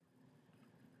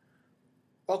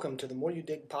Welcome to the More You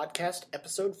Dig podcast,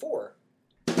 episode 4.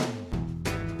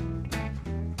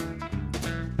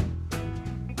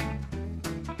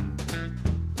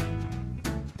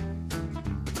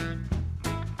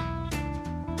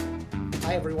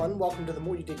 Hi everyone, welcome to the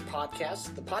More You Dig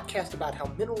podcast, the podcast about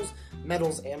how minerals,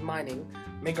 metals, and mining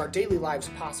make our daily lives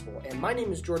possible. And my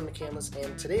name is Jordan McCandless,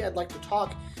 and today I'd like to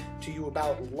talk to you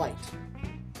about light.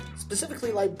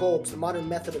 Specifically light bulbs, the modern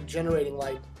method of generating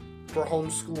light for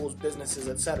homes, schools, businesses,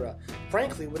 etc.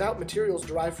 Frankly, without materials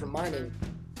derived from mining,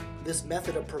 this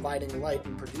method of providing light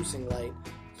and producing light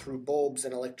through bulbs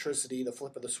and electricity, the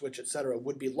flip of the switch, etc.,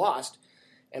 would be lost,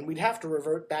 and we'd have to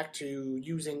revert back to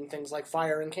using things like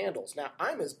fire and candles. Now,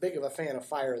 I'm as big of a fan of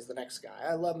fire as the next guy.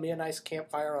 I love me a nice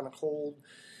campfire on a cold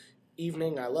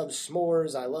evening. I love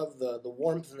s'mores. I love the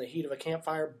warmth and the heat of a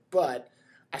campfire, but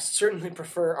I certainly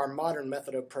prefer our modern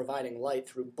method of providing light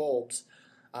through bulbs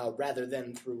rather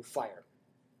than through fire.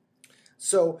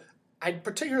 So I'd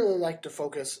particularly like to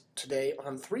focus today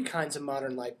on 3 kinds of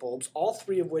modern light bulbs, all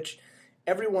 3 of which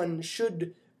everyone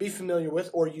should be familiar with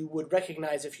or you would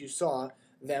recognize if you saw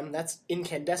them. That's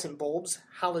incandescent bulbs,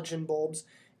 halogen bulbs,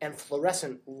 and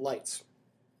fluorescent lights.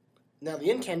 Now,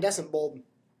 the incandescent bulb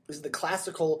is the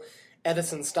classical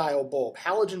Edison-style bulb.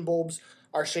 Halogen bulbs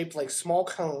are shaped like small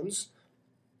cones,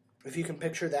 if you can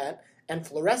picture that, and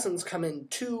fluorescents come in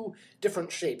 2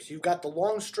 different shapes. You've got the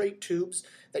long straight tubes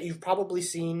that you've probably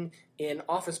seen in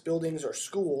office buildings or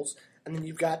schools, and then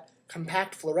you've got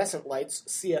compact fluorescent lights,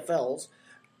 CFLs,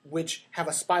 which have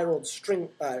a spiraled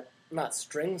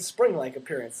spring-like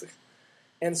appearance.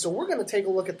 And so we're going to take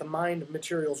a look at the mined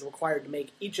materials required to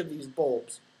make each of these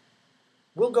bulbs.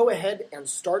 We'll go ahead and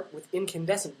start with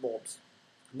incandescent bulbs.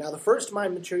 Now, the first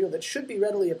mined material that should be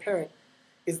readily apparent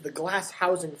is the glass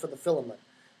housing for the filament.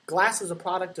 Glass is a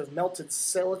product of melted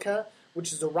silica,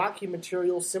 which is a rocky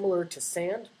material similar to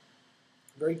sand,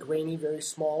 very grainy, very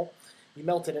small. You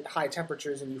melt it at high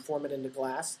temperatures and you form it into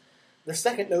glass. The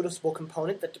second noticeable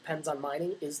component that depends on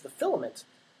mining is the filament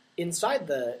inside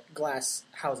the glass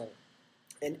housing.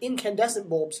 And incandescent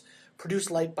bulbs produce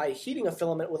light by heating a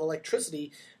filament with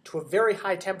electricity to a very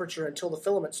high temperature until the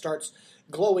filament starts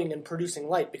glowing and producing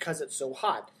light because it's so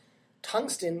hot.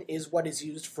 Tungsten is what is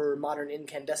used for modern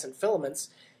incandescent filaments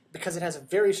because it has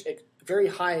a very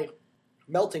high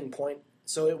melting point,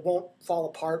 so it won't fall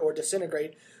apart or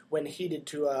disintegrate when heated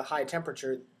to a high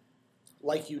temperature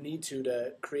like you need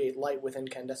to create light with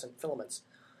incandescent filaments.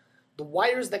 The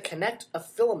wires that connect a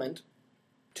filament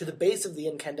to the base of the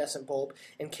incandescent bulb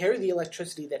and carry the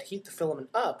electricity that heat the filament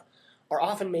up are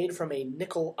often made from a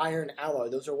nickel-iron alloy.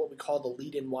 Those are what we call the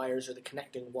lead-in wires or the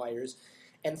connecting wires.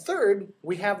 And third,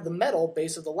 we have the metal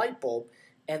base of the light bulb,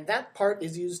 and that part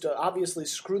is used to obviously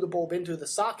screw the bulb into the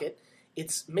socket.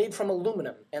 It's made from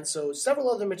aluminum, and so several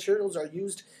other materials are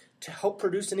used to help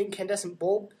produce an incandescent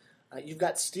bulb. You've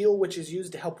got steel, which is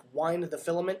used to help wind the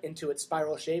filament into its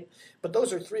spiral shape, but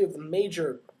those are 3 of the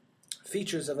major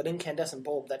features of an incandescent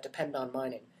bulb that depend on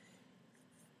mining.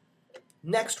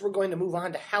 Next, we're going to move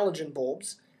on to halogen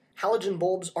bulbs. Halogen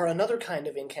bulbs are another kind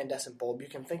of incandescent bulb. You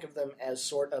can think of them as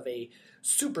sort of a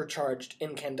supercharged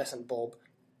incandescent bulb.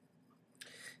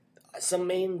 Some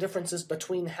main differences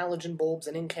between halogen bulbs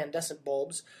and incandescent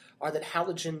bulbs are that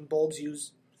halogen bulbs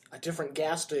use a different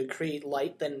gas to create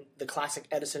light than the classic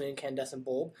Edison incandescent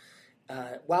bulb.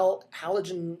 While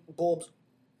halogen bulbs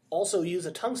also use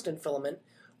a tungsten filament,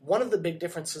 one of the big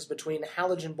differences between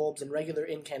halogen bulbs and regular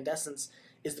incandescents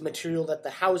is the material that the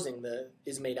housing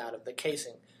is made out of, the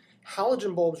casing.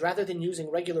 Halogen bulbs, rather than using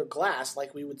regular glass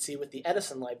like we would see with the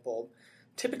Edison light bulb,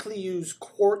 typically use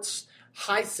quartz,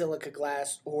 high silica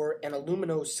glass, or an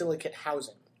aluminosilicate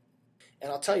housing.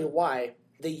 And I'll tell you why.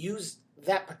 They use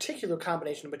that particular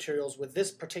combination of materials with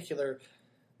this particular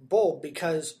bulb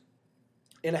because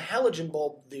in a halogen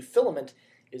bulb, the filament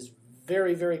is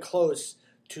very, very close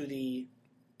to the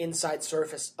inside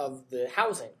surface of the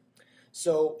housing.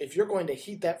 So if you're going to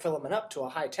heat that filament up to a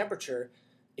high temperature,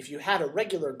 if you had a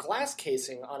regular glass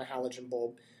casing on a halogen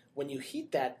bulb, when you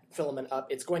heat that filament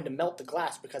up, it's going to melt the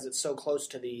glass because it's so close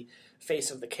to the face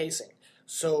of the casing.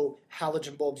 So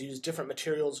halogen bulbs use different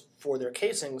materials for their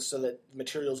casings so that the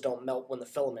materials don't melt when the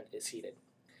filament is heated.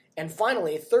 And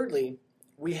finally, thirdly,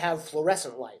 we have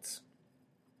fluorescent lights.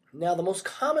 Now, the most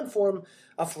common form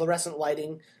of fluorescent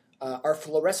lighting are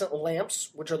fluorescent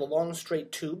lamps, which are the long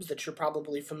straight tubes that you're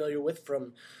probably familiar with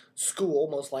from school,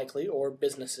 most likely, or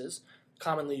businesses,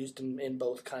 commonly used in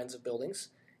both kinds of buildings.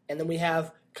 And then we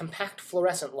have compact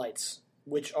fluorescent lights,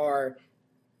 which are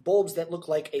bulbs that look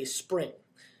like a spring.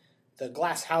 The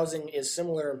glass housing is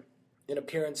similar in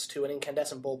appearance to an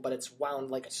incandescent bulb, but it's wound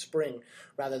like a spring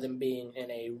rather than being in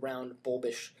a round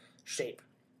bulbish shape.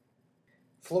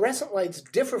 Fluorescent lights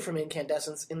differ from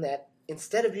incandescents in that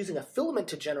instead of using a filament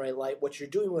to generate light, what you're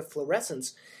doing with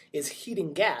fluorescence is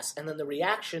heating gas, and then the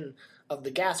reaction of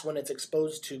the gas when it's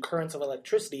exposed to currents of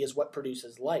electricity is what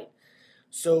produces light.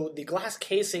 So the glass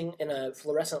casing in a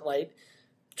fluorescent light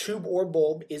tube or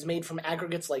bulb is made from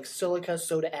aggregates like silica,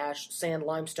 soda ash, sand,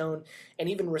 limestone, and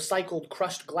even recycled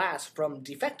crushed glass from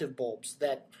defective bulbs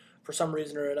that, for some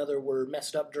reason or another, were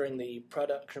messed up during the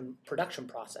production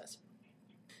process.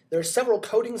 There are several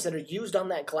coatings that are used on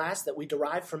that glass that we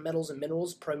derive from metals and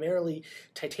minerals, primarily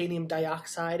titanium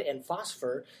dioxide and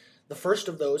phosphor. The first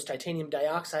of those, titanium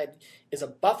dioxide, is a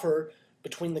buffer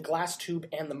between the glass tube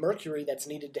and the mercury that's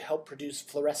needed to help produce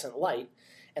fluorescent light.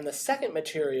 And the second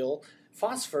material,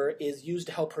 phosphor, is used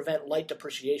to help prevent light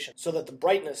depreciation so that the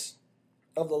brightness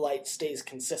of the light stays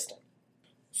consistent.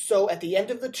 So at the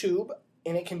end of the tube,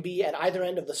 and it can be at either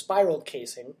end of the spiraled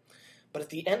casing, but at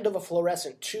the end of a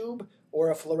fluorescent tube or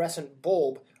a fluorescent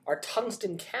bulb are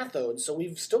tungsten cathodes. So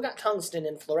we've still got tungsten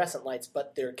in fluorescent lights,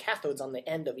 but they're cathodes on the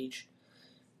end of each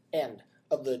end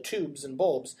of the tubes and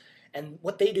bulbs. And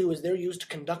what they do is they're used to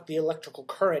conduct the electrical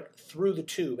current through the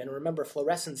tube. And remember,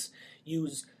 fluorescents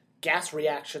use gas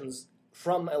reactions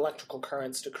from electrical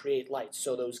currents to create light.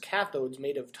 So those cathodes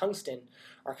made of tungsten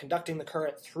are conducting the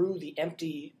current through the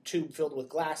empty tube filled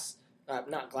with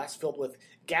filled with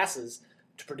gases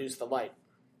to produce the light.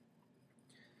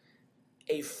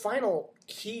 A final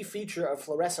key feature of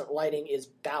fluorescent lighting is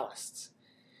ballasts.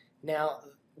 Now,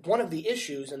 one of the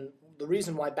issues, and the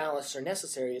reason why ballasts are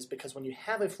necessary, is because when you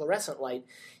have a fluorescent light,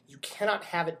 you cannot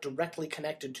have it directly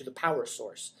connected to the power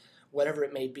source, whatever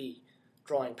it may be,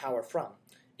 drawing power from.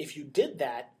 If you did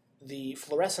that, the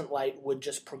fluorescent light would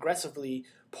just progressively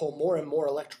pull more and more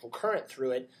electrical current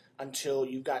through it until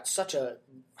you've got such a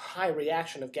high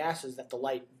reaction of gases that the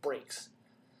light breaks.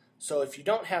 So if you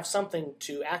don't have something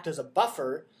to act as a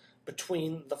buffer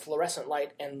between the fluorescent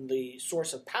light and the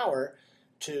source of power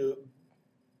to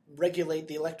regulate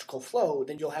the electrical flow,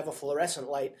 then you'll have a fluorescent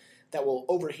light that will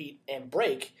overheat and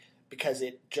break because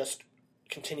it just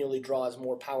continually draws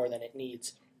more power than it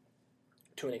needs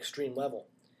to an extreme level.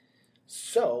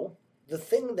 So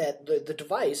the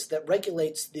device that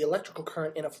regulates the electrical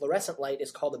current in a fluorescent light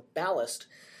is called a ballast,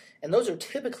 and those are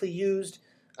typically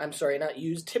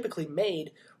typically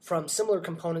made from similar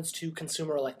components to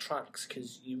consumer electronics,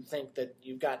 because you think that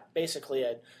you've got basically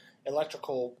an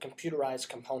electrical computerized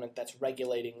component that's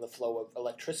regulating the flow of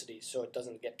electricity so it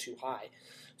doesn't get too high.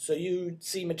 So you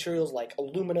see materials like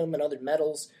aluminum and other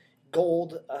metals,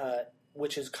 gold,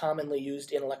 which is commonly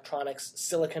used in electronics,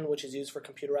 silicon, which is used for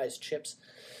computerized chips.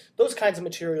 Those kinds of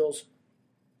materials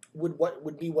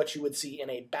would be what you would see in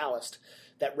a ballast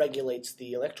that regulates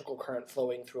the electrical current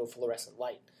flowing through a fluorescent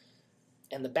light.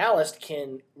 And the ballast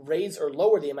can raise or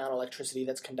lower the amount of electricity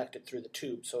that's conducted through the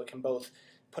tube. So it can both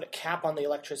put a cap on the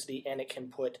electricity and it can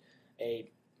put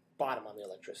a bottom on the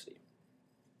electricity.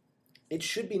 It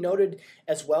should be noted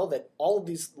as well that all of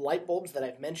these light bulbs that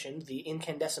I've mentioned, the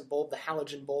incandescent bulb, the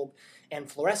halogen bulb, and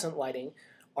fluorescent lighting,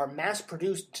 are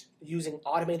mass-produced using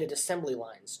automated assembly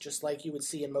lines, just like you would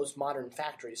see in most modern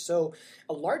factories. So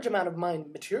a large amount of my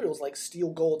materials like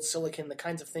steel, gold, silicon, the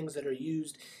kinds of things that are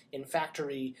used in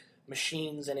factory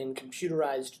machines and in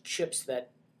computerized chips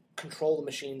that control the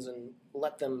machines and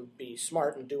let them be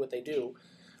smart and do what they do,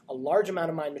 a large amount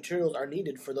of my materials are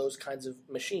needed for those kinds of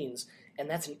machines, and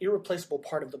that's an irreplaceable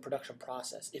part of the production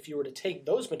process. If you were to take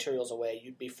those materials away,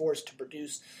 you'd be forced to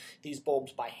produce these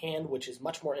bulbs by hand, which is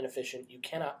much more inefficient. You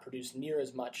cannot produce near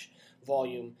as much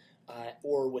volume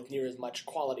or with near as much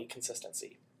quality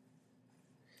consistency.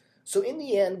 So in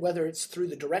the end, whether it's through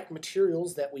the direct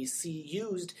materials that we see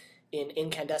used in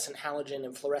incandescent, halogen,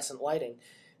 and fluorescent lighting,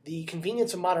 the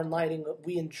convenience of modern lighting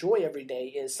we enjoy every day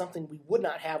is something we would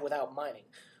not have without mining,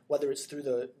 whether it's through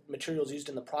the materials used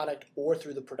in the product or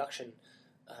through the production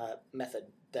method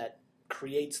that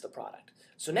creates the product.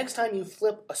 So next time you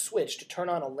flip a switch to turn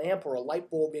on a lamp or a light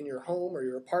bulb in your home or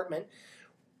your apartment,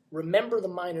 remember the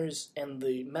miners and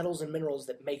the metals and minerals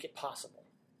that make it possible.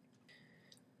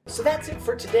 So that's it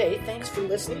for today. Thanks for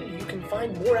listening. You can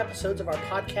find more episodes of our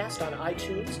podcast on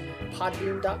iTunes,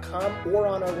 podbean.com, or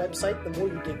on our website,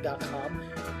 themoreYouDig.com.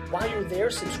 While you're there,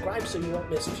 subscribe so you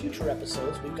won't miss future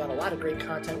episodes. We've got a lot of great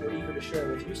content we're eager to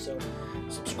share with you, so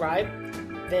subscribe.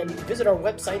 Then visit our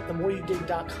website,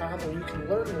 themoreYouDig.com, where you can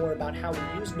learn more about how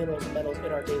we use minerals and metals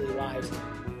in our daily lives.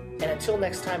 And until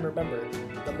next time, remember,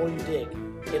 the more you dig,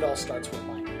 it all starts with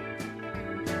mining.